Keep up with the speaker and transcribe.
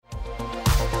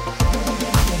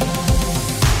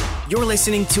You're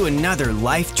listening to another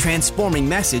life-transforming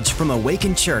message from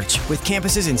Awaken Church with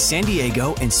campuses in San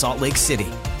Diego and Salt Lake City.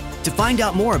 To find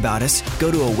out more about us,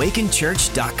 go to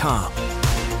awakenchurch.com.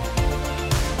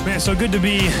 Man, so good to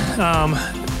be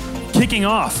kicking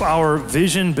off our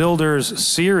Vision Builders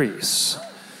series.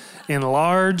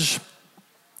 Enlarge.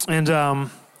 And,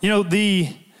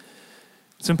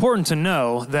 it's important to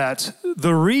know that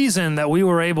the reason that we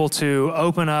were able to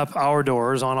open up our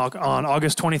doors on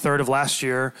August 23rd of last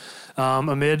year,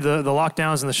 amid the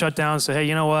lockdowns and the shutdowns, say, hey,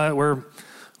 you know what,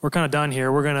 we're kind of done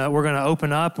here. We're gonna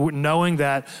open up, knowing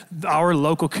that our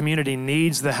local community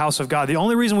needs the house of God. The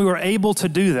only reason we were able to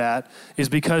do that is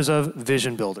because of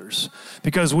Vision Builders,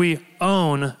 because we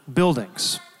own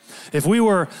buildings. If we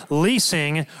were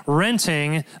leasing,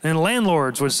 renting, then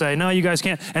landlords would say, no, you guys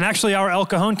can't. And actually, our El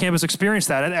Cajon campus experienced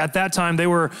that. At that time, they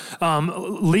were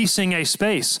leasing a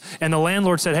space, and the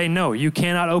landlord said, hey, no, you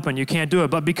cannot open. You can't do it.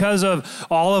 But because of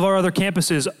all of our other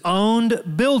campuses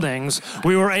owned buildings,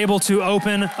 we were able to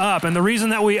open up. And the reason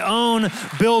that we own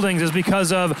buildings is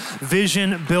because of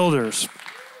Vision Builders.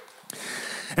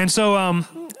 And so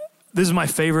this is my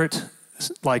favorite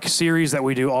series that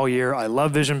we do all year. I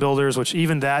love Vision Builders, which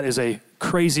even that is a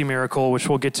crazy miracle, which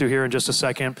we'll get to here in just a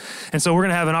second. And so we're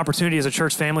going to have an opportunity as a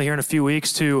church family here in a few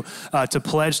weeks to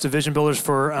pledge to Vision Builders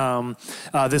for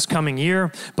this coming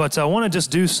year. But I want to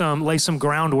just lay some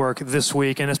groundwork this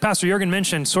week. And as Pastor Jurgen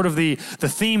mentioned, sort of the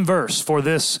theme verse for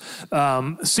this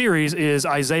series is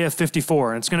Isaiah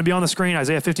 54. And it's going to be on the screen,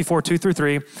 Isaiah 54,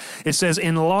 2-3. It says,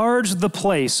 enlarge the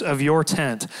place of your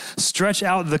tent. Stretch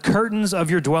out the curtains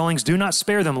of your dwellings. Do not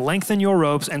spare them. Lengthen your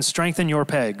ropes and strengthen your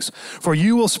pegs. For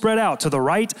you will spread out to the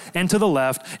right and to the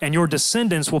left, and your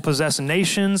descendants will possess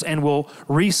nations and will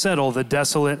resettle the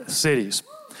desolate cities.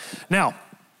 Now,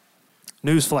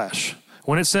 newsflash.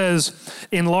 When it says,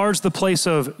 enlarge the place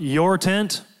of your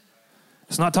tent,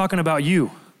 it's not talking about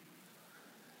you.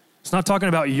 It's not talking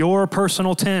about your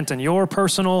personal tent and your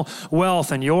personal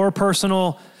wealth and your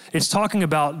personal. It's talking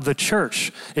about the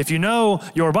church. If you know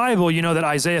your Bible, you know that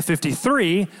Isaiah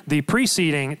 53, the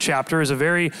preceding chapter, is a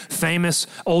very famous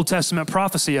Old Testament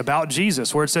prophecy about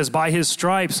Jesus, where it says, by his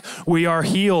stripes we are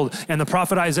healed. And the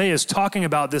prophet Isaiah is talking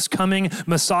about this coming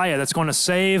Messiah that's going to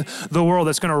save the world,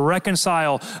 that's going to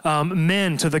reconcile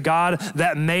men to the God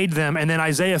that made them. And then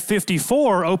Isaiah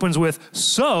 54 opens with,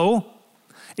 so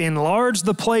enlarge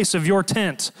the place of your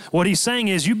tent. What he's saying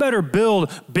is you better build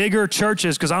bigger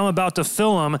churches because I'm about to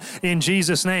fill them in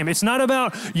Jesus' name. It's not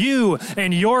about you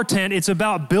and your tent. It's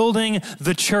about building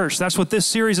the church. That's what this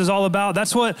series is all about.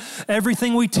 That's what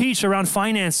everything we teach around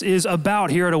finance is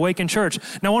about here at Awaken Church.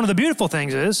 Now, one of the beautiful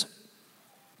things is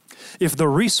if the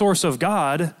resource of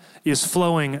God is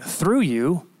flowing through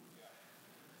you,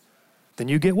 then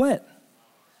you get wet.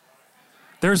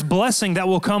 There's blessing that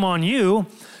will come on you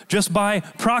just by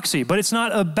proxy, but it's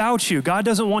not about you. God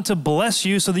doesn't want to bless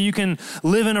you so that you can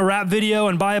live in a rap video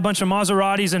and buy a bunch of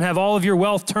Maseratis and have all of your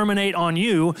wealth terminate on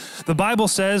you. The Bible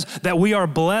says that we are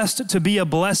blessed to be a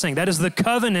blessing. That is the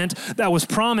covenant that was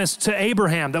promised to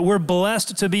Abraham, that we're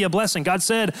blessed to be a blessing. God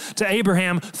said to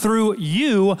Abraham, through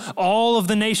you, all of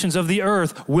the nations of the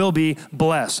earth will be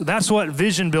blessed. That's what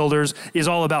Vision Builders is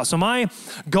all about. So my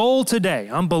goal today,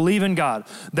 I'm believing God,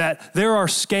 that there are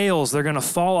scales that are going to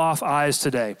fall off eyes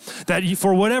today. That you,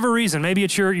 for whatever reason, maybe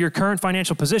it's your current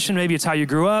financial position, maybe it's how you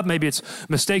grew up, maybe it's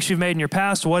mistakes you've made in your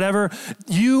past, whatever,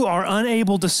 you are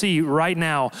unable to see right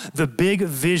now the big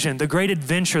vision, the great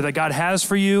adventure that God has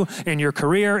for you in your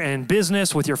career and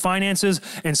business with your finances,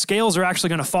 and scales are actually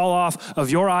going to fall off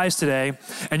of your eyes today,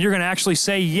 and you're going to actually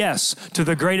say yes to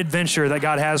the great adventure that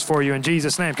God has for you in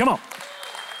Jesus' name. Come on.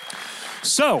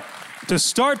 So, to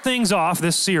start things off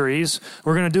this series,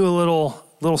 we're going to do a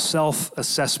little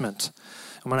self-assessment.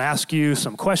 I'm going to ask you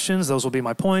some questions. Those will be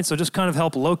my points. So just kind of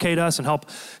help locate us and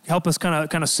help us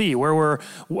kind of see where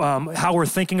how we're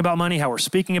thinking about money, how we're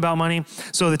speaking about money.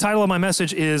 So the title of my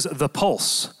message is The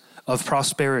Pulse of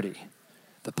Prosperity.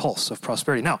 The Pulse of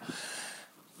Prosperity. Now,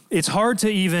 it's hard to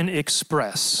even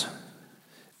express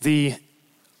the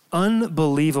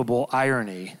unbelievable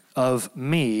irony of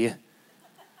me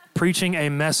preaching a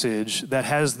message that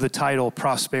has the title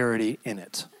prosperity in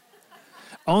it.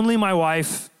 Only my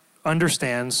wife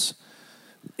understands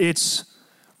it's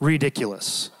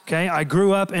ridiculous, okay? I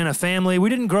grew up in a family, we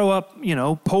didn't grow up,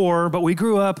 poor, but we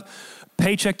grew up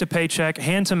paycheck to paycheck,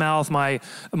 hand to mouth. My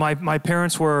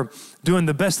parents were doing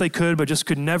the best they could, but just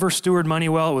could never steward money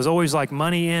well. It was always like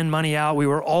money in, money out. We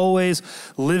were always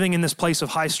living in this place of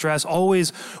high stress,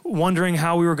 always wondering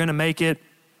how we were going to make it.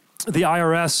 The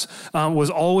IRS was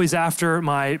always after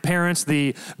my parents.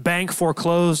 The bank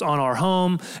foreclosed on our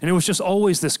home. And it was just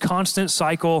always this constant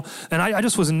cycle. And I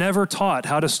just was never taught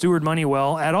how to steward money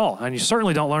well at all. And you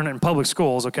certainly don't learn it in public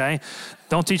schools, okay?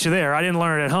 Don't teach you there. I didn't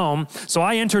learn it at home. So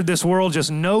I entered this world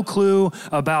just no clue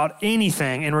about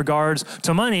anything in regards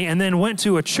to money, and then went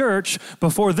to a church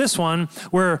before this one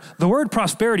where the word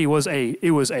prosperity was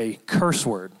a curse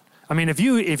word. I mean, if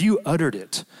you uttered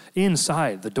it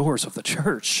inside the doors of the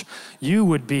church, you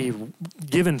would be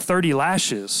given 30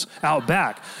 lashes out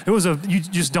back. You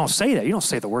just don't say that. You don't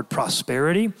say the word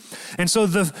prosperity. And so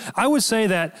I would say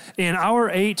that in our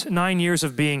 8-9 years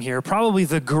of being here, probably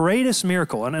the greatest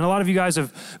miracle, and a lot of you guys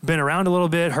have been around a little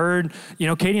bit, heard,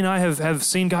 Katie and I have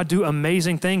seen God do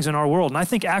amazing things in our world. And I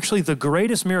think actually the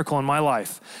greatest miracle in my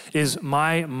life is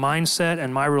my mindset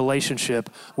and my relationship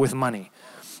with money.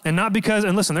 And not because,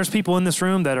 and listen, there's people in this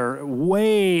room that are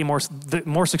way more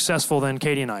successful than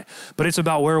Katie and I, but it's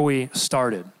about where we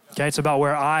started, okay? It's about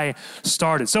where I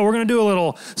started. So we're going to do a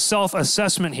little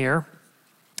self-assessment here.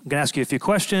 I'm going to ask you a few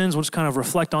questions. We'll just kind of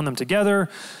reflect on them together.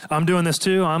 I'm doing this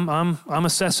too. I'm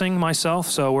assessing myself,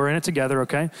 so we're in it together,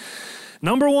 okay?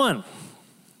 Number 1,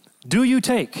 do you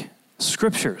take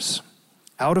scriptures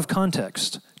out of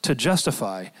context to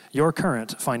justify your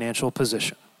current financial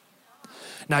position?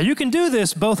 Now, you can do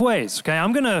this both ways, okay?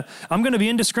 I'm gonna be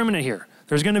indiscriminate here.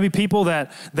 There's gonna be people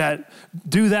that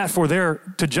do that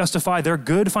to justify their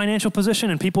good financial position,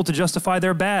 and people to justify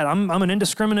their bad. I'm an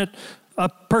indiscriminate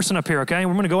person up here, okay?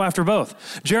 We're gonna go after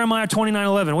both. Jeremiah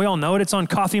 29:11, we all know it. It's on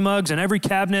coffee mugs and every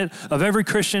cabinet of every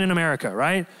Christian in America,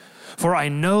 right? For I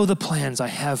know the plans I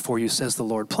have for you, says the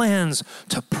Lord. Plans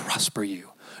to prosper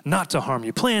you, not to harm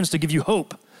you. Plans to give you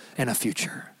hope and a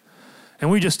future. And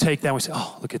we just take that and we say,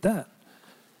 oh, look at that.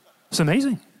 It's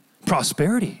amazing.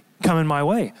 Prosperity coming my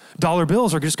way. Dollar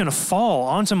bills are just going to fall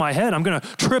onto my head. I'm going to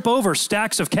trip over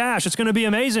stacks of cash. It's going to be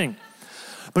amazing.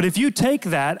 But if you take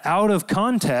that out of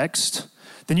context,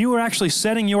 then you are actually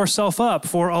setting yourself up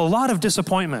for a lot of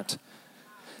disappointment.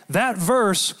 That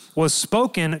verse was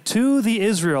spoken to the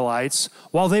Israelites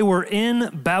while they were in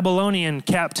Babylonian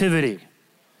captivity.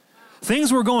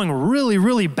 Things were going really,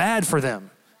 really bad for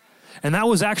them. And that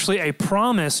was actually a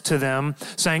promise to them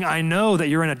saying, I know that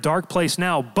you're in a dark place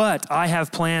now, but I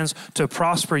have plans to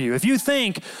prosper you. If you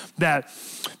think that,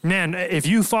 man, if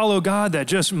you follow God, that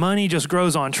just money just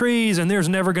grows on trees and there's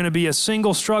never going to be a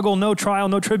single struggle, no trial,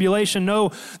 no tribulation,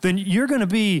 then you're going to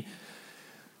be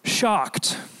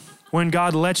shocked when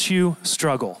God lets you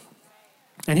struggle.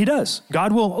 And he does.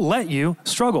 God will let you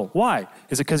struggle. Why?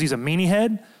 Is it because he's a meanie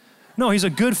head? No, he's a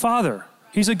good father.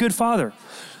 He's a good father.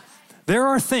 There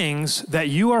are things that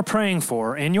you are praying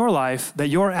for in your life that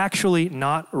you're actually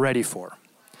not ready for.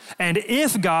 And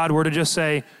if God were to just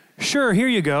say, sure, here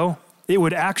you go, it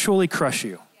would actually crush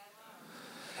you.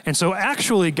 And so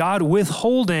actually God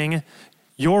withholding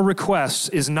your requests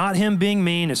is not him being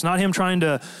mean. It's not him trying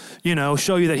to,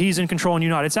 show you that he's in control and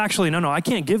you're not. It's actually, no, I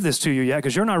can't give this to you yet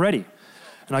because you're not ready.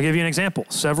 And I'll give you an example.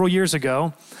 Several years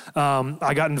ago,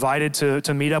 I got invited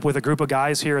to meet up with a group of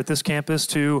guys here at this campus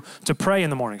to pray in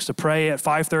the mornings, to pray at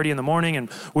 5:30 in the morning. And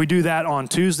we do that on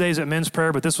Tuesdays at men's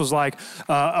prayer, but this was like,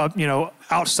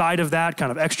 outside of that kind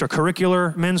of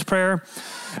extracurricular men's prayer.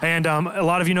 And a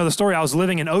lot of you know the story. I was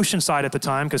living in Oceanside at the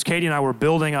time because Katie and I were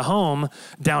building a home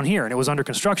down here and it was under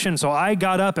construction. So I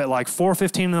got up at like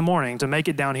 4:15 in the morning to make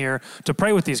it down here to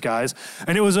pray with these guys.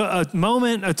 And it was a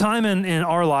time in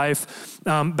our life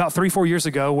about 3-4 years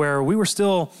ago where we were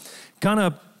still kind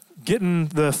of getting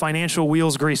the financial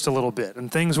wheels greased a little bit.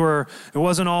 And it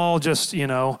wasn't all just,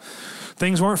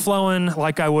 things weren't flowing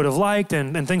like I would have liked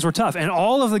and things were tough. And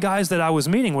all of the guys that I was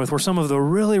meeting with were some of the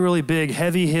really, really big,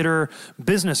 heavy hitter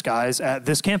business guys at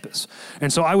this campus.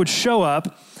 And so I would show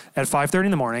up at 5:30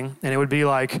 in the morning and it would be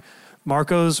like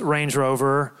Marco's Range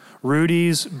Rover,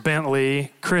 Rudy's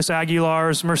Bentley, Chris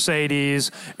Aguilar's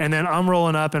Mercedes, and then I'm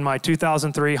rolling up in my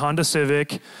 2003 Honda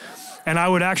Civic. And I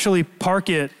would actually park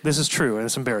it, this is true, and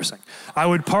it's embarrassing. I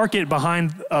would park it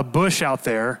behind a bush out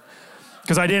there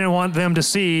because I didn't want them to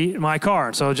see my car.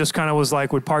 And so it just kind of was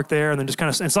like, would park there and then just kind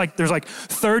of, it's like, there's like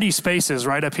 30 spaces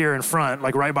right up here in front,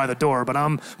 like right by the door, but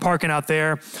I'm parking out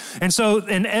there. And so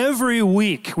in every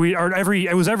week,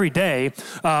 it was every day,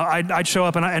 I'd show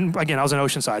up and again, I was in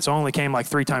Oceanside, so I only came like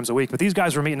 3 times a week, but these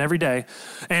guys were meeting every day.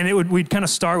 And we'd kind of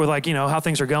start with like, how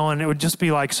things are going. It would just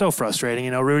be like so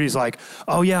frustrating. Rudy's like,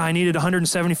 oh yeah, I needed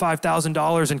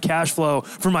 $175,000 in cash flow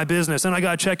for my business. And I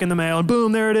got a check in the mail and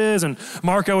boom, there it is. And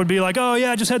Marco would be like, oh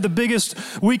yeah, I just had the biggest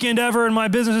weekend ever in my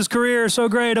business's career. So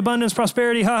great, abundance,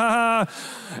 prosperity, ha ha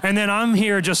ha. And then I'm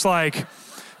here just like,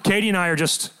 Katie and I are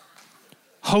just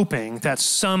hoping that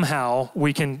somehow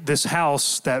this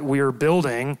house that we're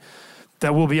building,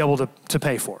 that we'll be able to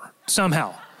pay for,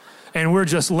 somehow. And we're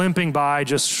just limping by,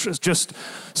 just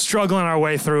struggling our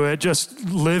way through it, just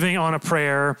living on a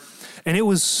prayer. And it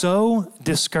was so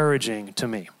discouraging to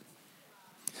me.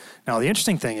 Now, the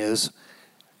interesting thing is,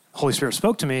 Holy Spirit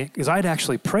spoke to me because I'd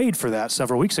actually prayed for that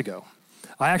several weeks ago.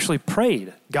 I actually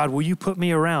prayed, God, will you put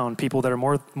me around people that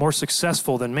are more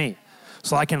successful than me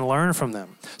so I can learn from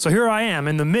them? So here I am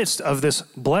in the midst of this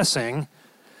blessing,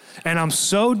 and I'm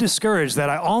so discouraged that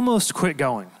I almost quit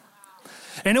going.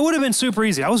 And it would have been super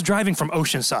easy. I was driving from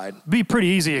Oceanside. Be a pretty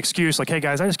easy excuse, like, hey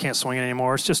guys, I just can't swing it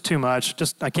anymore. It's just too much.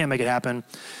 I can't make it happen.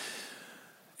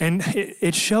 And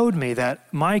it showed me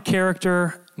that my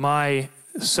character, my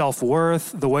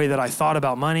self-worth, the way that I thought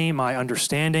about money, my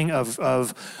understanding of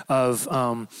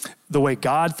the way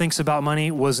God thinks about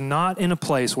money was not in a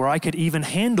place where I could even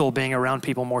handle being around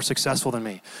people more successful than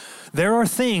me. There are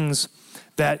things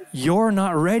that you're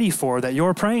not ready for, that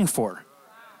you're praying for.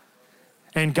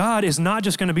 And God is not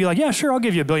just going to be like, yeah, sure, I'll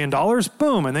give you $1 billion,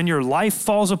 boom, and then your life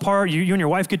falls apart, you and your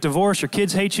wife get divorced, your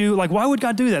kids hate you. Like, why would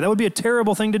God do that? That would be a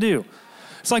terrible thing to do.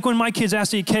 It's like when my kids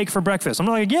ask to eat cake for breakfast. I'm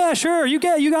like, yeah, sure, you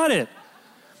got it.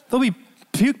 They'll be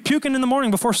puking in the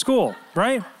morning before school,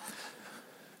 right?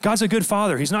 God's a good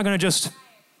father. He's not going to just...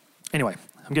 Anyway,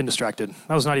 I'm getting distracted.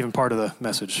 That was not even part of the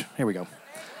message. Here we go.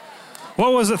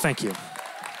 What was it? Thank you.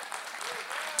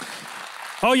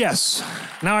 Oh, yes.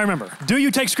 Now I remember. Do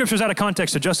you take scriptures out of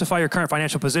context to justify your current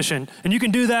financial position? And you can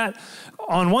do that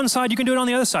on one side. You can do it on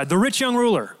the other side. The rich young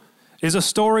ruler is a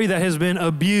story that has been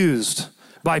abused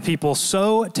by people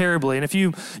so terribly. And if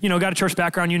you got a church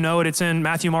background, you know it. It's in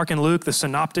Matthew, Mark, and Luke, the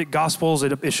synoptic gospels.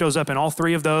 It shows up in all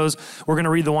three of those. We're going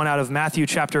to read the one out of Matthew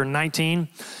chapter 19,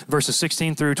 verses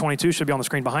 16 through 22. Should be on the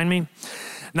screen behind me.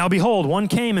 Now behold, one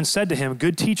came and said to him,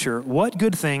 good teacher, what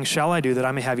good thing shall I do that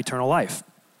I may have eternal life?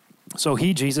 So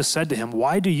he, Jesus, said to him,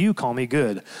 why do you call me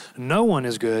good? No one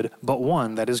is good but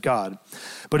one, that is God.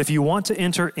 But if you want to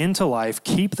enter into life,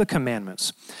 keep the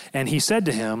commandments. And he said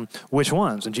to him, which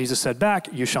ones? And Jesus said back,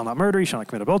 you shall not murder, you shall not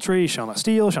commit adultery, you shall not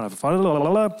steal, you shall not... Blah, blah,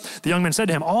 blah, blah. The young man said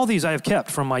to him, all these I have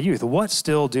kept from my youth. What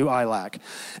still do I lack?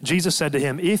 Jesus said to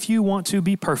him, if you want to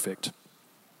be perfect,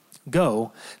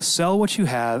 go, sell what you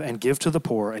have and give to the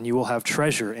poor, and you will have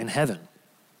treasure in heaven.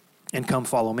 And come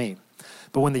follow me.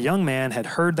 But when the young man had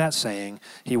heard that saying,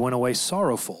 he went away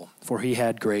sorrowful, for he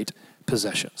had great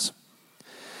possessions.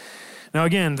 Now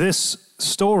again, this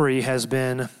story has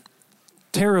been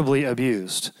terribly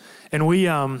abused. And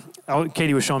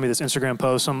Katie was showing me this Instagram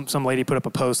post. Some lady put up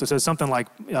a post that says something like,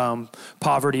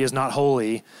 poverty is not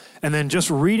holy. And then just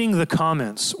reading the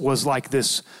comments was like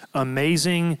this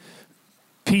amazing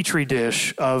petri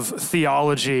dish of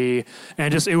theology,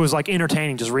 and it was like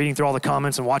entertaining just reading through all the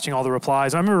comments and watching all the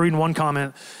replies. I remember reading one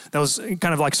comment that was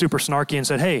kind of like super snarky and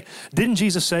said, hey, didn't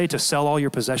Jesus say to sell all your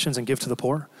possessions and give to the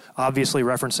poor? Obviously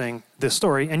referencing this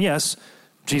story. And yes,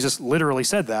 Jesus literally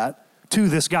said that to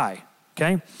this guy,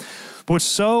 okay? But what's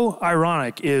so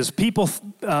ironic is people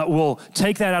will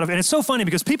take that out of, and it's so funny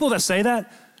because people that say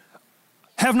that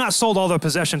have not sold all their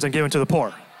possessions and given to the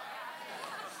poor.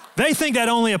 They think that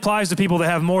only applies to people that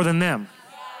have more than them,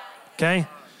 okay?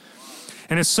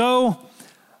 And it's so,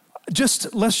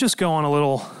 let's just go on a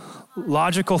little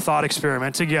logical thought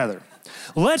experiment together.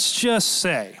 Let's just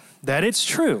say that it's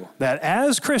true that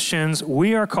as Christians,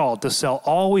 we are called to sell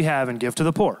all we have and give to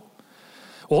the poor.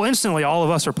 Well, instantly, all of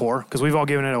us are poor because we've all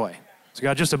given it away. So we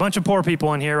got just a bunch of poor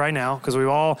people in here right now because we've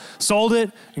all sold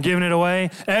it and given it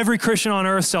away. Every Christian on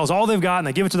earth sells all they've got and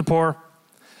they give it to the poor.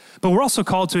 But we're also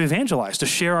called to evangelize, to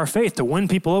share our faith, to win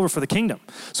people over for the kingdom.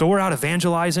 So we're out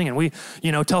evangelizing and we,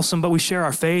 tell somebody, we share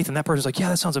our faith, and that person's like, yeah,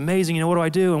 that sounds amazing. What do I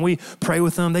do? And we pray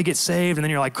with them, they get saved, and then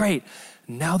you're like, great,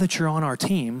 now that you're on our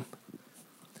team,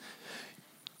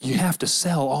 you have to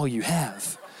sell all you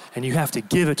have and you have to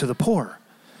give it to the poor.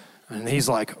 And he's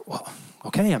like, well,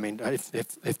 okay,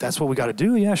 if that's what we got to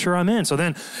do, yeah, sure, I'm in. So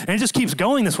then, and it just keeps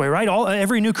going this way, right?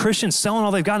 Every new Christian selling all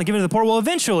they've got and giving it to the poor. Well,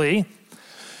 eventually,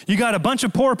 you got a bunch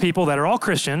of poor people that are all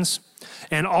Christians,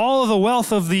 and all of the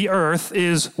wealth of the earth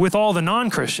is with all the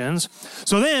non-Christians.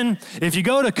 So then, if you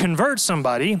go to convert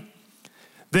somebody,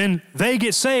 then they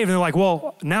get saved, and they're like,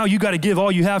 well, now you got to give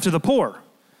all you have to the poor.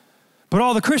 But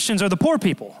all the Christians are the poor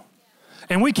people.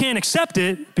 And we can't accept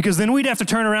it, because then we'd have to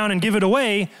turn around and give it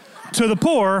away to the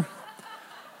poor,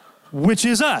 which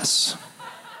is us.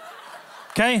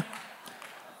 Okay?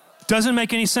 Doesn't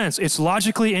make any sense. It's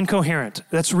logically incoherent.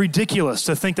 That's ridiculous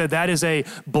to think that that is a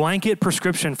blanket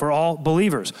prescription for all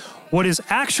believers. What is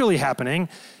actually happening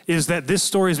is that this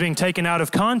story is being taken out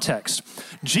of context.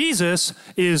 Jesus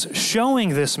is showing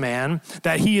this man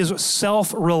that he is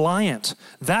self-reliant.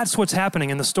 That's what's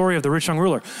happening in the story of the rich young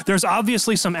ruler. There's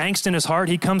obviously some angst in his heart.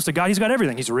 He comes to God. He's got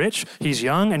everything. He's rich, he's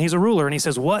young, and he's a ruler. And he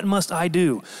says, what must I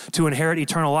do to inherit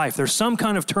eternal life? There's some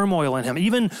kind of turmoil in him.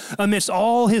 Even amidst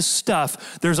all his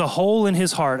stuff, there's a hole in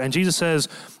his heart. And Jesus says,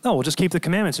 oh, well, just keep the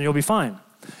commandments and you'll be fine.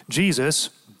 Jesus,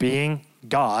 being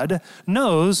God,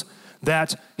 knows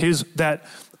that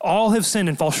all have sinned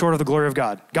and fall short of the glory of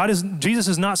God. Jesus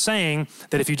is not saying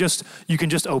that if you can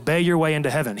just obey your way into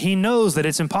heaven. He knows that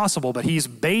it's impossible, but he's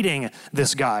baiting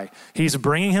this guy. He's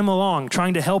bringing him along,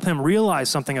 trying to help him realize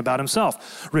something about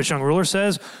himself. Rich young ruler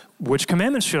says, which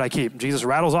commandments should I keep? Jesus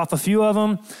rattles off a few of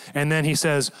them, and then he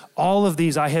says, all of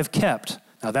these I have kept.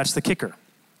 Now that's the kicker.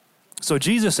 So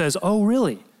Jesus says, oh,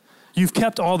 really? You've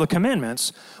kept all the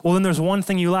commandments? Well, then there's one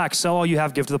thing you lack. Sell all you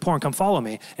have, give to the poor, and come follow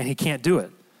me. And he can't do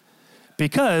it.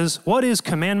 Because what is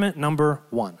commandment number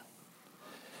 1?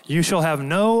 You shall have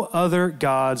no other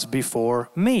gods before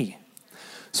me.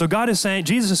 So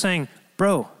Jesus is saying,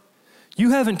 bro, you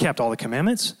haven't kept all the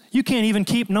commandments. You can't even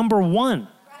keep number 1.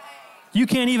 You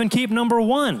can't even keep number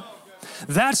 1.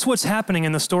 That's what's happening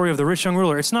in the story of the rich young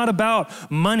ruler. It's not about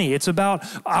money. It's about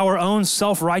our own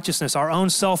self-righteousness, our own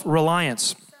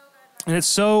self-reliance. And it's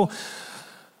so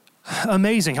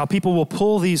amazing how people will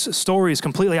pull these stories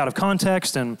completely out of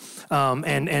context and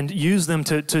use them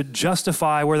to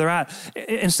justify where they're at.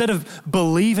 Instead of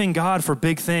believing God for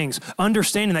big things,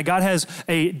 understanding that God has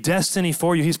a destiny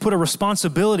for you. He's put a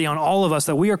responsibility on all of us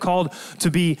that we are called to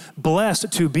be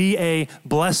blessed, to be a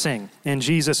blessing in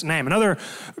Jesus' name. Another,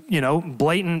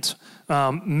 blatant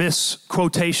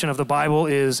misquotation of the Bible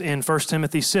is in 1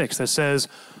 Timothy 6 that says,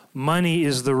 money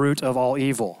is the root of all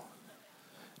evil.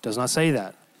 It does not say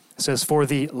that. It says, for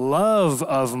the love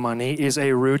of money is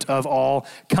a root of all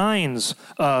kinds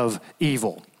of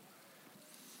evil.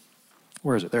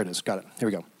 Where is it? There it is. Got it. Here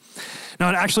we go. Now,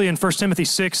 actually, in 1 Timothy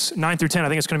 6, 9 through 10, I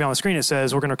think it's going to be on the screen. It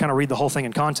says, we're going to kind of read the whole thing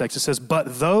in context. It says,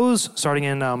 but those, starting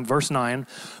in verse 9,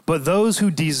 but those who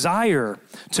desire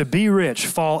to be rich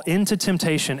fall into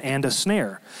temptation and a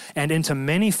snare, and into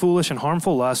many foolish and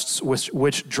harmful lusts,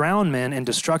 which drown men in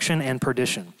destruction and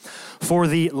perdition. For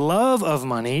the love of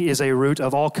money is a root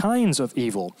of all kinds of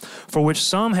evil, for which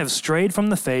some have strayed from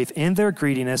the faith in their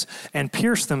greediness and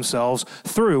pierced themselves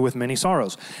through with many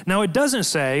sorrows. Now, it doesn't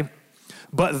say,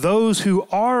 but those who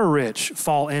are rich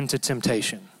fall into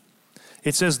temptation.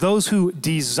 It says those who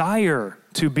desire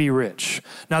to be rich.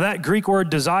 Now that Greek word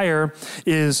desire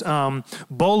is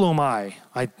bolomai,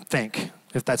 I think,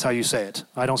 if that's how you say it.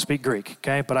 I don't speak Greek,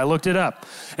 okay? But I looked it up.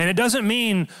 And it doesn't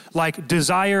mean like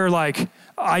desire, like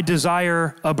I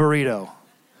desire a burrito.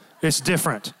 It's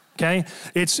different. Okay,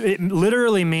 it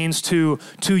literally means to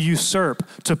usurp,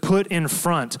 to put in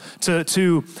front,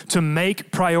 to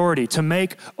make priority, to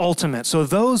make ultimate. So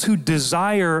those who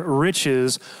desire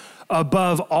riches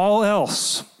above all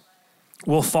else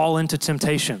will fall into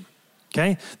temptation.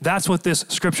 Okay, that's what this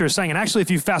scripture is saying. And actually, if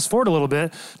you fast forward a little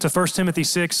bit to 1 Timothy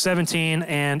 6, 17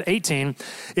 and 18,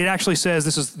 it actually says,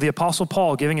 this is the Apostle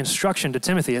Paul giving instruction to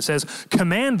Timothy. It says,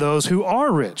 command those who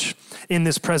are rich in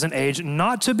this present age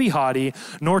not to be haughty,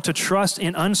 nor to trust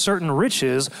in uncertain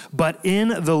riches, but in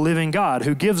the living God,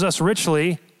 who gives us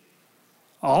richly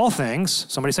all things.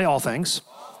 Somebody say all things.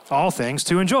 All things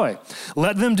to enjoy.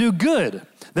 Let them do good,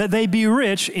 that they be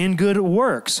rich in good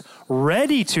works,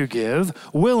 ready to give,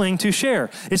 willing to share.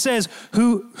 It says,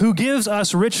 who gives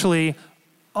us richly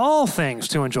all things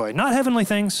to enjoy, not heavenly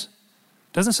things.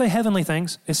 It doesn't say heavenly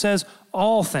things. It says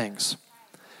all things.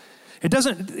 It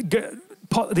doesn't,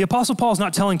 the Apostle Paul is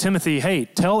not telling Timothy, hey,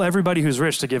 tell everybody who's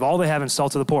rich to give all they have and sell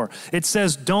to the poor. It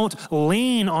says, don't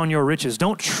lean on your riches.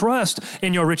 Don't trust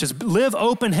in your riches. Live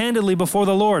open-handedly before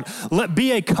the Lord.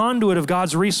 Be a conduit of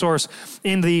God's resource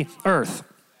in the earth.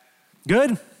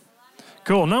 Good?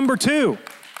 Cool. Number two.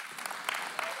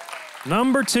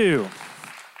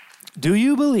 Do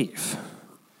you believe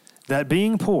that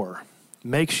being poor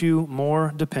makes you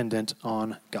more dependent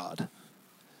on God?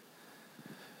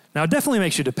 Now, it definitely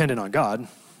makes you dependent on God,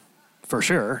 for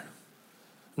sure.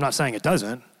 I'm not saying it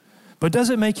doesn't, but does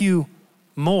it make you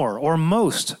more or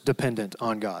most dependent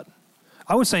on God?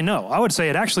 I would say no. I would say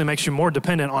it actually makes you more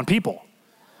dependent on people.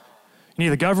 You need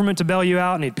the government to bail you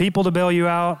out, you need people to bail you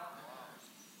out.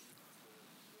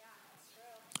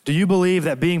 Do you believe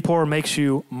that being poor makes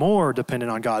you more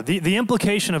dependent on God? The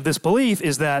implication of this belief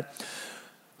is that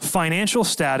financial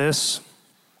status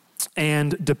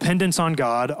and dependence on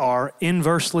God are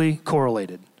inversely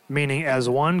correlated, meaning as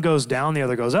one goes down, the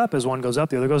other goes up. As one goes up,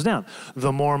 the other goes down.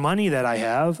 The more money that I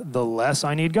have, the less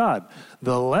I need God.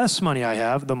 The less money I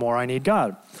have, the more I need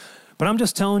God. But I'm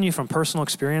just telling you from personal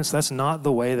experience, that's not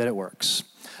the way that it works.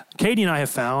 Katie and I have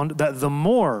found that the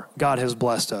more God has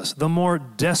blessed us, the more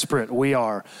desperate we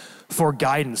are for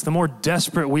guidance, the more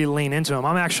desperate we lean into Him.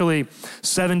 I'm actually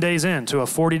 7 days into a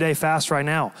 40-day fast right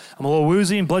now. I'm a little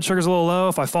woozy and blood sugar's a little low.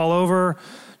 If I fall over,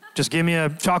 just give me a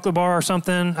chocolate bar or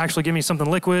something. Actually, give me something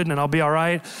liquid and I'll be all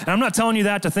right. And I'm not telling you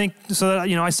that to think so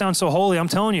that, I sound so holy. I'm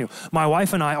telling you, my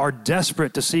wife and I are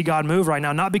desperate to see God move right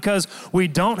now, not because we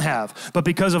don't have, but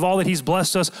because of all that He's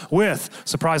blessed us with.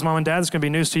 Surprise, Mom and Dad, it's going to be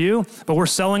news to you, but we're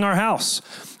selling our house.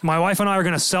 My wife and I are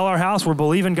going to sell our house. We're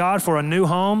believing God for a new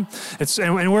home.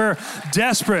 And we're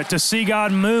desperate to see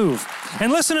God move.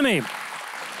 And listen to me.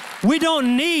 We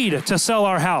don't need to sell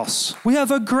our house.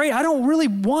 I don't really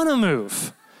want to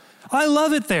move. I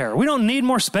love it there. We don't need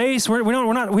more space. We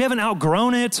haven't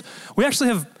outgrown it. We actually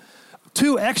have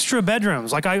 2 extra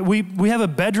bedrooms. We have a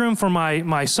bedroom for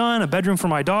my son, a bedroom for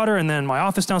my daughter, and then my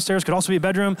office downstairs could also be a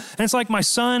bedroom. And it's like my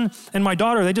son and my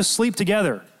daughter, they just sleep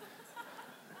together.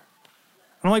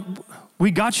 And I'm like, we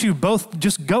got you both.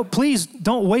 Just go. Please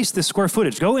don't waste this square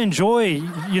footage. Go enjoy,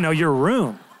 your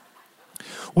room.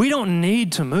 We don't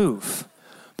need to move,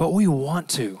 but we want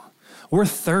to. We're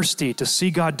thirsty to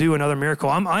see God do another miracle.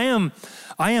 I am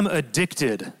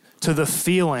addicted to the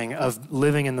feeling of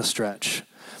living in the stretch.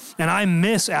 And I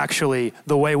miss actually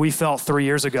the way we felt 3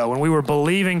 years ago when we were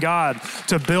believing God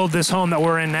to build this home that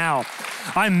we're in now.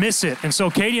 I miss it. And so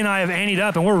Katie and I have anteed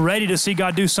up and we're ready to see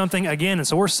God do something again. And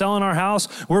so we're selling our house.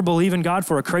 We're believing God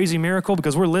for a crazy miracle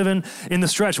because we're living in the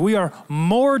stretch. We are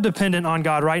more dependent on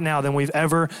God right now than we've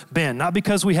ever been. Not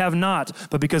because we have not,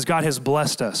 but because God has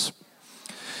blessed us.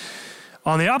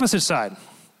 On the opposite side,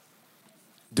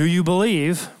 do you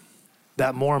believe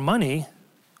that more money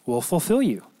will fulfill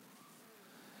you?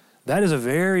 That is a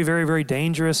very, very, very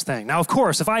dangerous thing. Now, of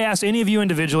course, if I asked any of you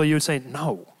individually, you would say,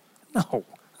 no,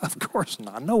 of course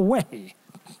not, no way.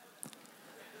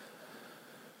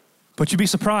 But you'd be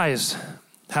surprised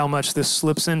how much this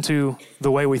slips into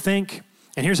the way we think.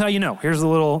 And here's how you know. Here's the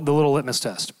little litmus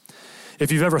test.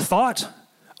 If you've ever thought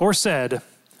or said,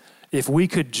 if we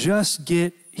could just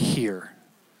get here,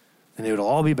 then it would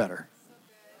all be better.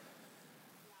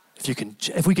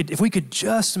 If we could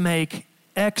just make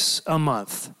X a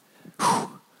month,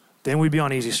 then we'd be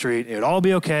on easy street. It would all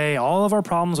be okay. All of our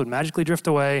problems would magically drift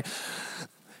away.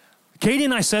 Katie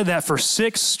and I said that for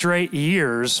 6 straight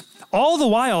years. All the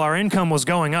while, our income was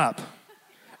going up.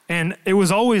 And it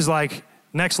was always like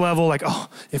next level, like,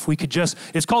 if we could just,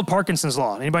 it's called Parkinson's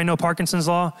Law. Anybody know Parkinson's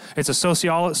Law? It's a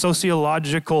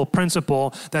sociological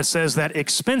principle that says that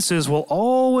expenses will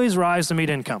always rise to meet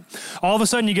income. All of a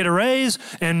sudden you get a raise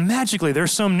and magically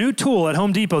there's some new tool at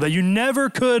Home Depot that you never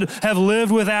could have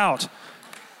lived without.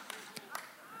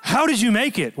 How did you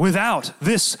make it without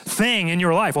this thing in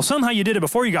your life? Well, somehow you did it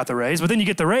before you got the raise, but then you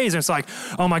get the raise and it's like,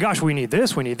 oh my gosh, we need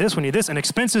this, and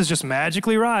expenses just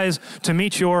magically rise to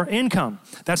meet your income.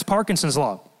 That's Parkinson's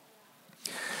Law.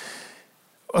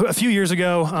 A few years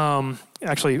ago,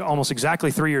 actually almost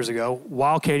exactly 3 years ago,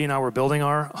 while Katie and I were building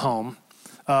our home,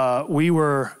 and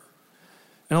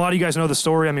a lot of you guys know the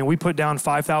story. I mean, we put down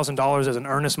 $5,000 as an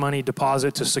earnest money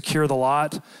deposit to secure the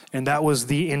lot, and that was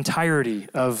the entirety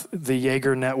of the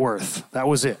Jaeger net worth. That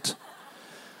was it.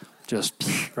 Just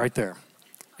right there.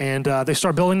 And they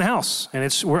start building the house, and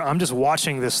I'm just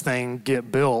watching this thing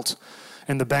get built,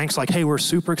 and the bank's like, hey, we're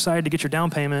super excited to get your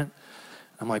down payment.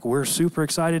 I'm like, we're super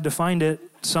excited to find it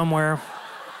somewhere.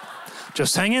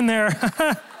 Just hang in there.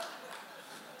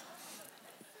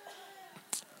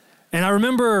 And I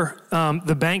remember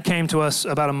the bank came to us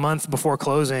about a month before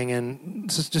closing, and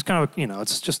it's just kind of,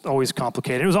 it's just always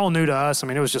complicated. It was all new to us. I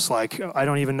mean, it was just like, I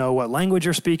don't even know what language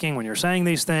you're speaking when you're saying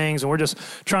these things, and we're just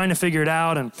trying to figure it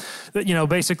out. And,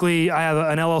 basically, I have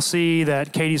an LLC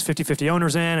that Katie's 50-50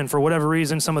 owner's in, and for whatever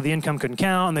reason, some of the income couldn't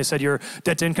count, and they said, your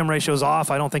debt-to-income ratio is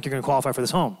off. I don't think you're going to qualify for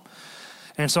this home.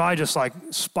 And so I just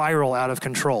spiral out of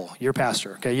control. You're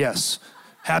pastor, okay? Yes.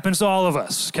 Happens to all of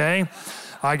us, okay?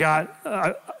 I got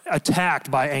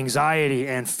attacked by anxiety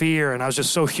and fear, and I was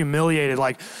just so humiliated.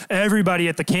 Like, everybody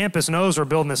at the campus knows we're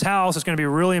building this house. It's going to be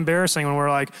really embarrassing when we're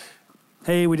like,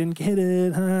 hey, we didn't get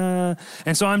it.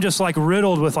 And so I'm just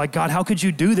riddled with God, how could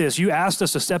you do this? You asked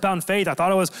us to step out in faith. I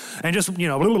thought it was, and just,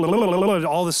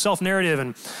 all this self-narrative.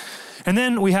 And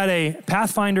then we had a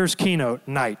Pathfinders keynote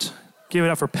night. Give it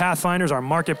up for Pathfinders, our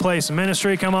marketplace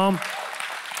ministry. Come on.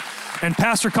 And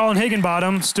Pastor Colin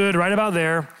Higginbottom stood right about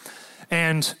there.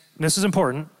 And this is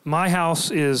important. My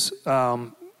house is we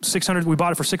bought it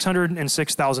for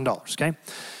 $606,000, okay?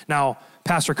 Now,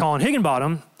 Pastor Colin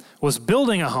Higginbottom was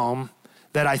building a home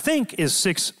that I think is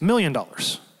 $6 million,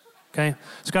 okay?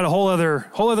 It's got a whole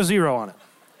other zero on it.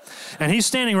 And he's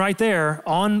standing right there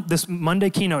on this Monday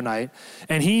keynote night,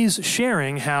 and he's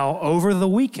sharing how over the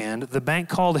weekend, the bank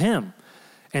called him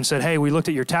and said, hey, we looked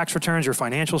at your tax returns, your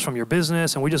financials from your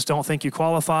business, and we just don't think you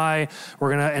qualify.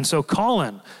 And so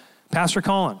Colin, Pastor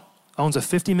Colin, owns a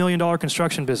 $50 million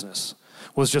construction business,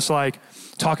 was just like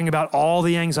talking about all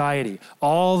the anxiety,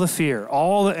 all the fear,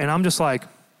 and I'm just like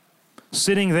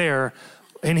sitting there,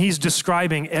 and he's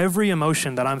describing every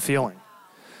emotion that I'm feeling.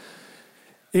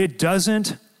 It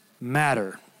doesn't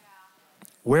matter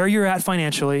where you're at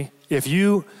financially. If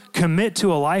you commit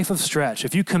to a life of stretch,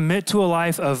 if you commit to a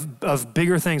life of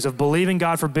bigger things, of believing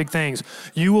God for big things,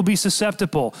 you will be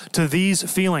susceptible to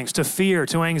these feelings, to fear,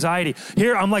 to anxiety.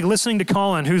 Here, I'm like listening to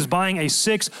Colin, who's buying a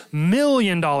 $6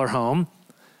 million home,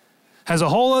 has a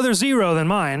whole other zero than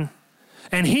mine,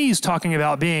 and he's talking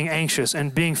about being anxious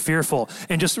and being fearful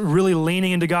and just really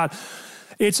leaning into God.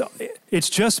 It's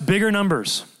just bigger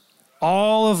numbers.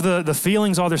 All of the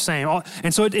feelings are the same.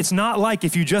 And so it's not like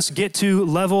if you just get to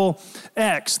level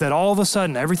X that all of a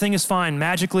sudden everything is fine,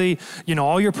 magically,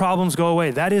 all your problems go away.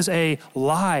 That is a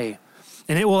lie.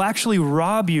 And it will actually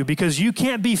rob you because you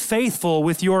can't be faithful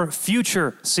with your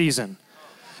future season.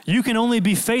 You can only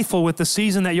be faithful with the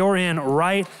season that you're in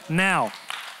right now.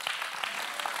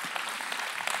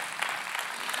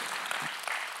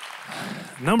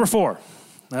 Number 4.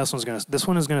 This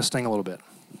one is gonna sting a little bit.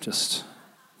 Just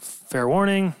fair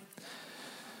warning.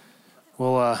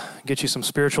 We'll get you some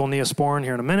spiritual Neosporin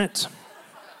here in a minute.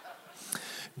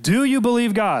 Do you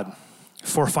believe God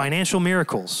for financial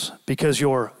miracles because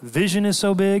your vision is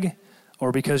so big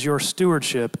or because your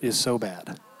stewardship is so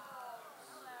bad?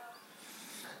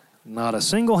 Not a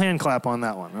single hand clap on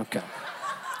that one. Okay.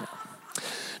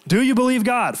 Do you believe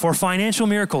God for financial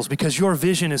miracles because your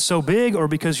vision is so big or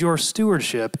because your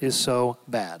stewardship is so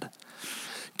bad?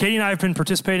 Katie and I have been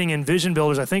participating in Vision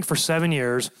Builders, I think, for 7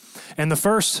 years. And the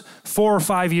first 4 or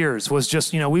 5 years was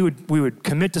just, we would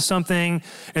commit to something,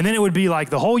 and then it would be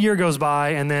like the whole year goes by,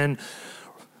 and then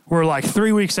we're like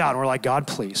 3 weeks out, and we're like, God,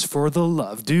 please, for the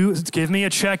love, give me a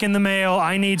check in the mail.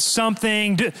 I need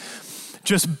something.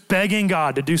 Just begging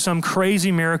God to do some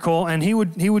crazy miracle, and he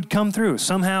would come through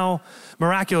somehow,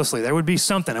 miraculously. There would be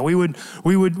something, and we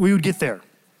would get there.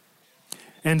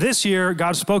 And this year,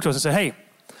 God spoke to us and said, hey,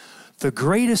 the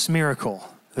greatest miracle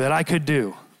that I could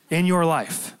do in your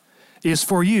life is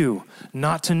for you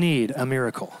not to need a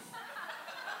miracle.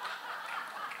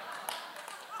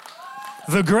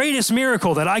 The greatest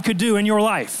miracle that I could do in your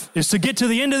life is to get to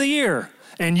the end of the year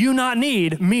and you not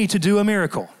need me to do a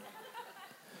miracle.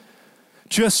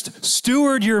 Just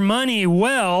steward your money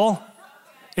well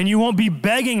and you won't be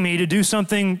begging me to do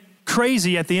something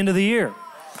crazy at the end of the year.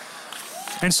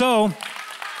 And so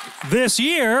this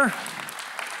year,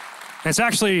 it's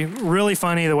actually really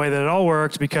funny the way that it all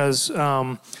worked because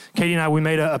Katie and I, we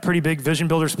made a pretty big Vision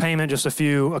Builders payment just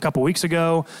a couple weeks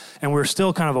ago, and we're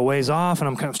still kind of a ways off, and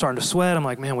I'm kind of starting to sweat. I'm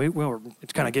like, man,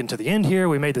 it's kind of getting to the end here.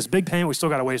 We made this big payment. We still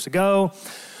got a ways to go.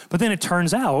 But then it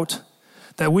turns out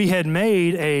that we had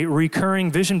made a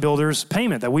recurring Vision Builders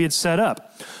payment that we had set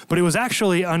up, but it was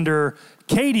actually under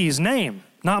Katie's name,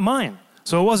 not mine.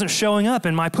 So it wasn't showing up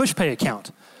in my PushPay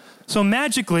account. So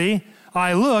magically,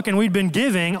 I look, and we'd been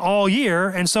giving all year,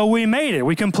 and so we made it.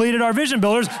 We completed our Vision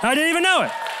Builders. I didn't even know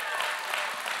it.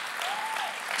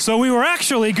 So we were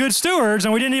actually good stewards,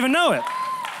 and we didn't even know it,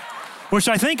 which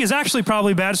I think is actually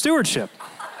probably bad stewardship.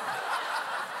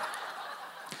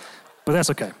 But that's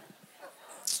okay.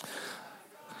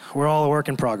 We're all a work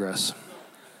in progress.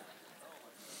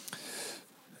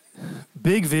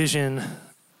 Big vision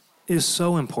is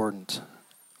so important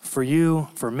for you,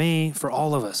 for me, for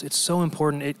all of us. It's so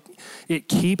important. It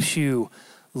keeps you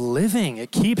living.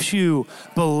 It keeps you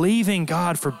believing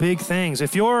God for big things.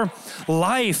 If your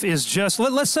life is just,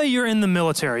 let's say you're in the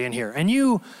military in here and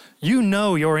you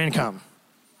know your income.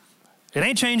 It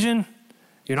ain't changing.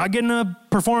 You're not getting a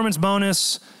performance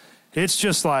bonus. It's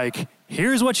just like,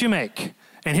 here's what you make.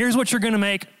 And here's what you're going to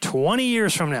make 20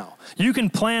 years from now. You can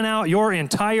plan out your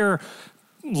entire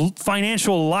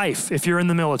financial life if you're in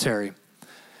the military.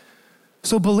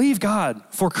 So believe God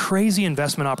for crazy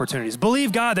investment opportunities.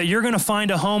 Believe God that you're going to find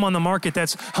a home on the market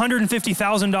that's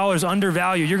 $150,000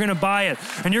 undervalued. You're going to buy it,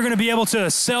 and you're going to be able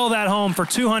to sell that home for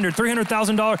 $200,000,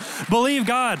 $300,000. Believe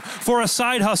God for a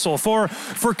side hustle, for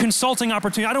consulting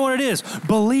opportunity. I don't know what it is.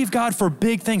 Believe God for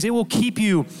big things. It will keep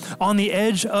you on the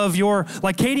edge of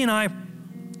like Katie and I,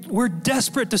 We're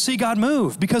desperate to see God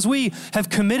move because we have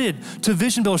committed to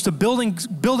Vision Builders, to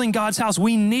building God's house.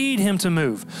 We need him to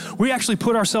move. We actually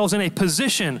put ourselves in a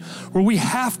position where we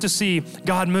have to see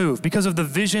God move because of the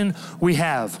vision we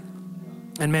have.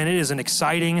 And man, it is an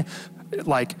exciting,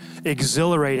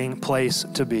 exhilarating place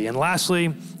to be. And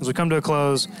lastly, as we come to a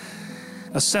close,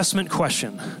 assessment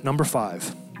question number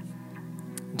 5.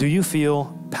 Do you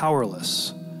feel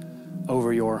powerless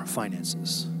over your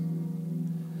finances?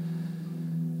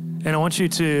 And I want you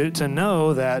to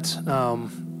know that,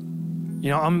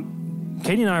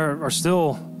 Katie and I are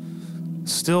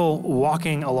still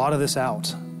walking a lot of this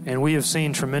out. And we have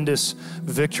seen tremendous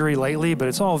victory lately, but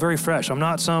it's all very fresh. I'm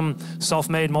not some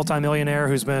self-made multimillionaire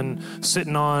who's been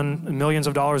sitting on millions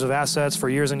of dollars of assets for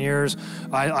years and years.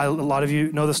 A lot of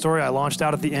you know the story. I launched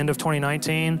out at the end of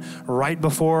 2019, right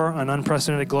before an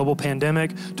unprecedented global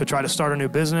pandemic, to try to start a new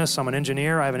business. I'm an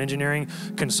engineer. I have an engineering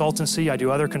consultancy. I do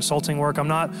other consulting work.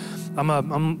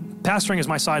 Pastoring is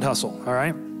my side hustle, all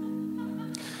right?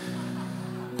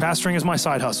 Pastoring is my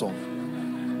side hustle.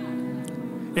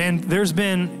 And there's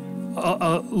been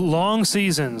long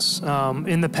seasons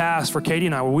in the past for Katie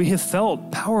and I where we have felt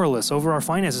powerless over our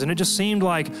finances. And it just seemed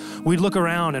like we'd look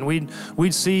around and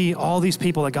we'd see all these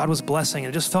people that God was blessing.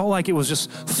 And it just felt like it was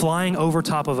just flying over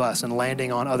top of us and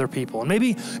landing on other people. And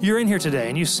maybe you're in here today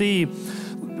and you see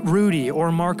Rudy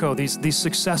or Marco, these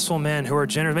successful men who are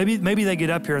generous. Maybe they get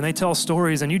up here and they tell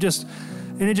stories and it just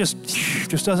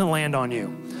doesn't land on you.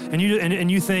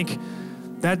 And you think,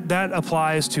 that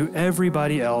applies to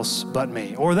everybody else but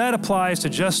me. Or that applies to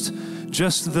just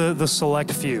the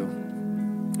select few.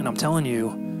 And I'm telling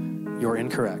you, you're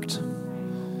incorrect.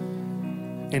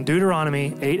 In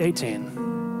Deuteronomy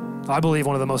 8:18, I believe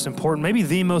one of the most important, maybe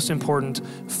the most important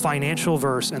financial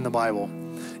verse in the Bible.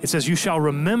 It says, you shall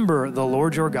remember the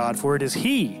Lord your God, for it is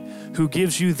he who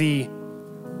gives you the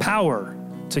power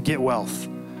to get wealth.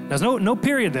 There's no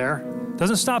period there.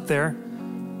 Doesn't stop there.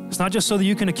 It's not just so that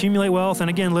you can accumulate wealth and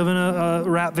again, live in a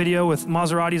rap video with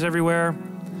Maseratis everywhere.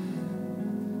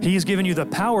 He's given you the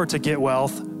power to get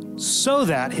wealth so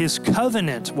that his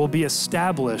covenant will be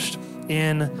established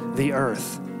in the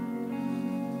earth.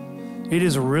 It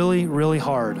is really, really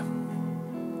hard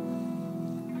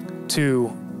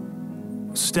to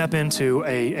step into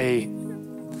a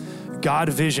God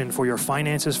vision for your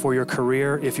finances, for your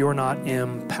career, if you're not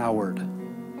empowered.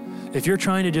 If you're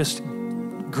trying to just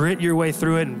grit your way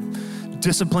through it and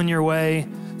discipline your way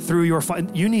through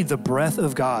you need the breath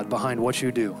of God behind what you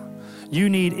do. You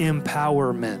need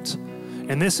empowerment.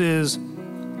 And this is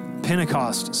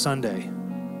Pentecost Sunday.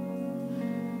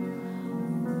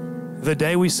 The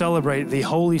day we celebrate the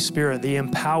Holy Spirit, the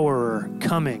empowerer,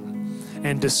 coming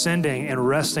and descending and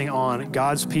resting on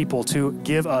God's people to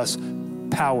give us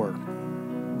power.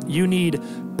 You need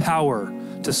power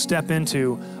to step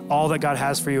into all that God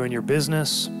has for you in your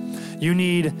business. You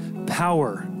need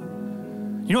power.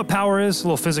 You know what power is? A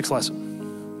little physics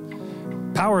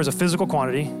lesson. Power is a physical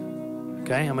quantity.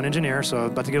 Okay, I'm an engineer, so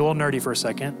I'm about to get a little nerdy for a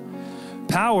second.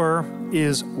 Power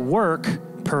is work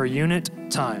per unit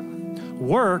time.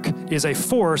 Work is a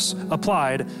force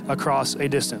applied across a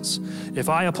distance. If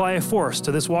I apply a force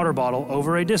to this water bottle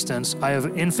over a distance, I have,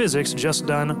 in physics, just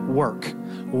done work.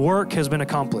 Work has been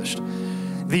accomplished.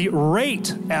 The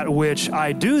rate at which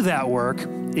I do that work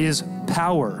is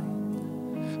power.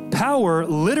 Power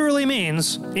literally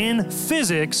means, in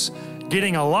physics,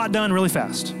 getting a lot done really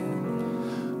fast.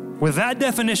 With that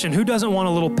definition, who doesn't want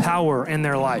a little power in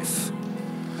their life?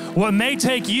 What may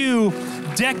take you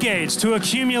decades to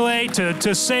accumulate,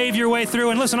 to save your way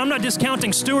through. And listen, I'm not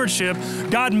discounting stewardship.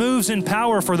 God moves in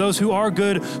power for those who are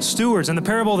good stewards. In the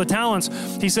parable of the talents,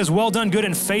 he says, well done, good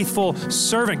and faithful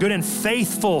servant. Good and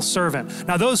faithful servant.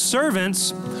 Now those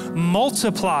servants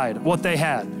multiplied what they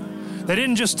had. They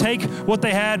didn't just take what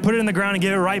they had, put it in the ground and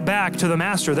give it right back to the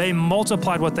master. They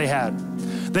multiplied what they had.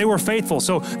 They were faithful.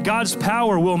 So God's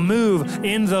power will move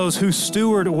in those who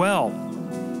steward well.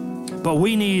 But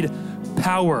we need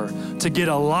power to get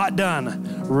a lot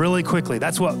done really quickly.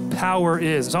 That's what power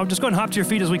is. So I'm just going to hop to your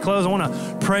feet as we close. I want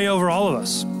to pray over all of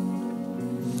us.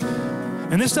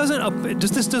 And this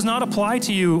does not apply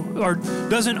to you, or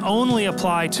doesn't only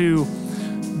apply to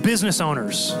business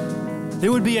owners. It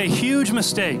would be a huge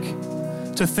mistake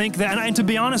to think that, and to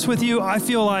be honest with you, I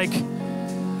feel like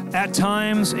at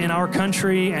times in our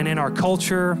country and in our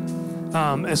culture,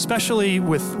 especially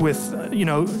with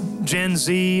Gen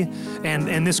Z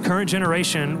and this current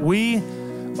generation, we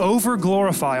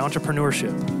over-glorify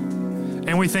entrepreneurship.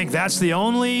 And we think that's the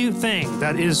only thing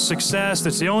that is success.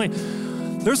 There's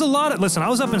a lot of, listen, I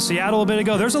was up in Seattle a bit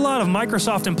ago. There's a lot of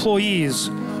Microsoft employees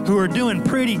who are doing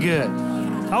pretty good.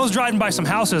 I was driving by some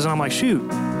houses and I'm like, shoot,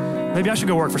 Maybe I should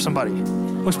go work for somebody.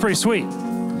 Looks pretty sweet.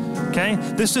 Okay?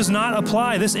 This does not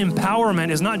apply. This empowerment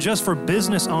is not just for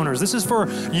business owners. This is for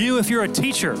you if you're a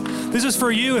teacher. This is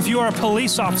for you if you are a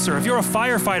police officer, if you're a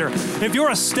firefighter, if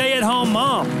you're a stay-at-home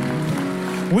mom.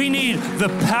 We need the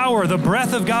power, the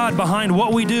breath of God behind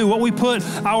what we do, what we put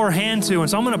our hand to. And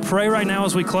so I'm going to pray right now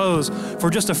as we close for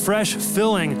just a fresh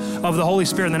filling of the Holy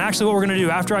Spirit. And then actually what we're going to do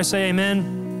after I say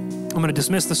amen, I'm going to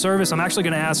dismiss the service. I'm actually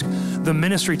going to ask the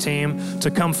ministry team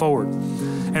to come forward.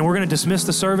 And we're going to dismiss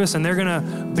the service, and they're going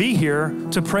to be here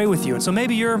to pray with you. And so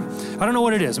maybe I don't know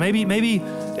what it is. Maybe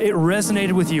it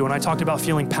resonated with you when I talked about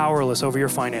feeling powerless over your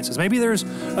finances. Maybe there's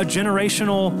a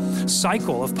generational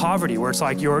cycle of poverty where it's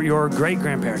like your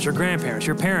great-grandparents, your grandparents,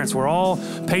 your parents were all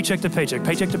paycheck to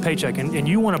paycheck, and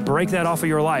you want to break that off of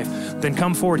your life. Then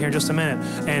come forward here in just a minute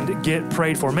and get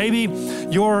prayed for. Maybe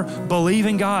you're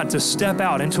believing God to step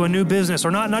out into a new business,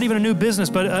 or not even a new business,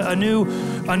 but a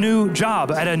new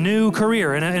job at a new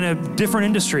career in a different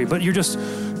industry, but you're just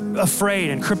afraid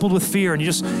and crippled with fear, and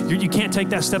you can't take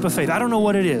that step of faith. I don't know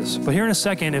what it is, but here in a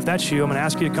second, if that's you, I'm going to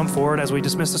ask you to come forward as we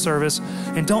dismiss the service,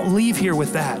 and don't leave here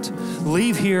with that.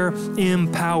 Leave here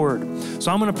empowered.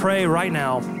 So I'm going to pray right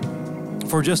now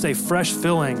for just a fresh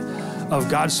filling of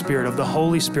God's Spirit, of the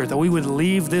Holy Spirit, that we would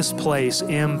leave this place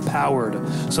empowered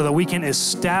so that we can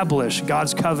establish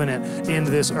God's covenant in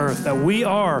this earth, that we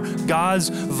are God's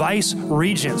vice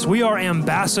regents. We are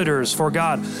ambassadors for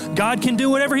God. God can do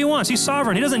whatever He wants. He's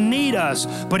sovereign. He doesn't need us,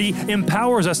 but He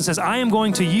empowers us and says, I am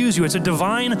going to use you. It's a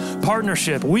divine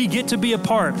partnership. We get to be a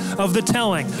part of the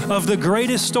telling of the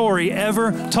greatest story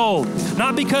ever told.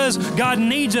 Not because God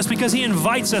needs us, because He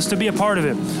invites us to be a part of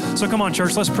it. So come on,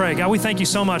 church, let's pray. God, we thank you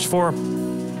so much for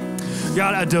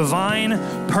God, a divine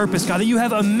purpose, God, that you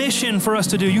have a mission for us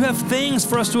to do. You have things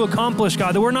for us to accomplish,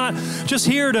 God, that we're not just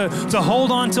here to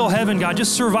hold on till heaven, God,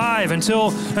 just survive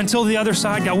until the other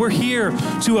side, God. We're here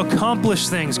to accomplish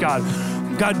things, God.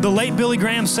 God, the late Billy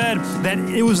Graham said that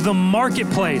it was the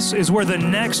marketplace is where the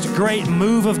next great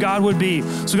move of God would be.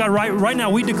 So God, right now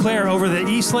we declare over the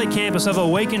Eastlake campus of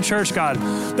Awaken Church, God,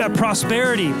 that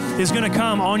prosperity is going to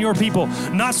come on your people.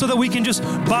 Not so that we can just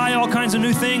buy all kinds of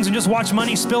new things and just watch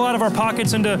money spill out of our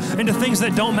pockets into things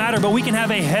that don't matter, but we can have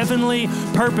a heavenly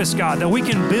purpose, God, that we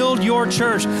can build your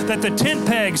church, that the tent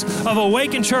pegs of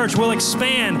Awaken Church will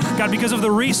expand, God, because of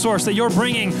the resource that you're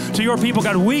bringing to your people.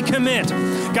 God, we commit,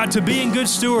 God, to being good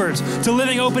stewards, to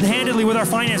living open-handedly with our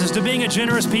finances, to being a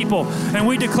generous people. And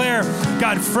we declare,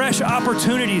 God, fresh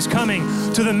opportunities coming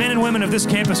to the men and women of this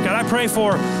campus. God, I pray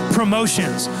for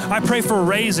promotions. I pray for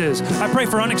raises. I pray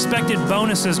for unexpected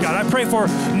bonuses, God. I pray for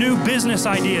new business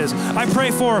ideas. I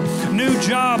pray for new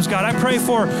jobs, God. I pray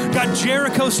for, God,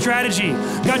 Jericho strategy.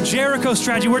 God, Jericho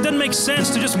strategy, where it doesn't make sense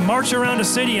to just march around a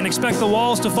city and expect the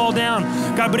walls to fall down,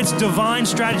 God, but it's divine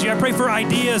strategy. I pray for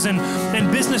ideas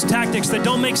and business tactics that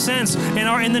don't make sense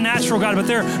in the natural, God, but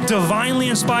they're divinely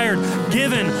inspired,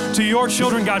 given to your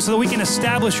children, God, so that we can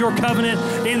establish your covenant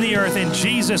in the earth in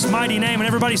Jesus' mighty name. And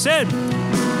everybody said,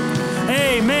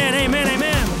 amen, amen,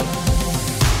 amen.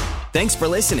 Thanks for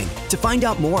listening. To find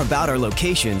out more about our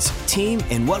locations, team,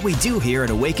 and what we do here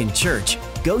at Awaken Church,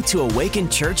 go to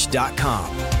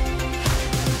awakenchurch.com.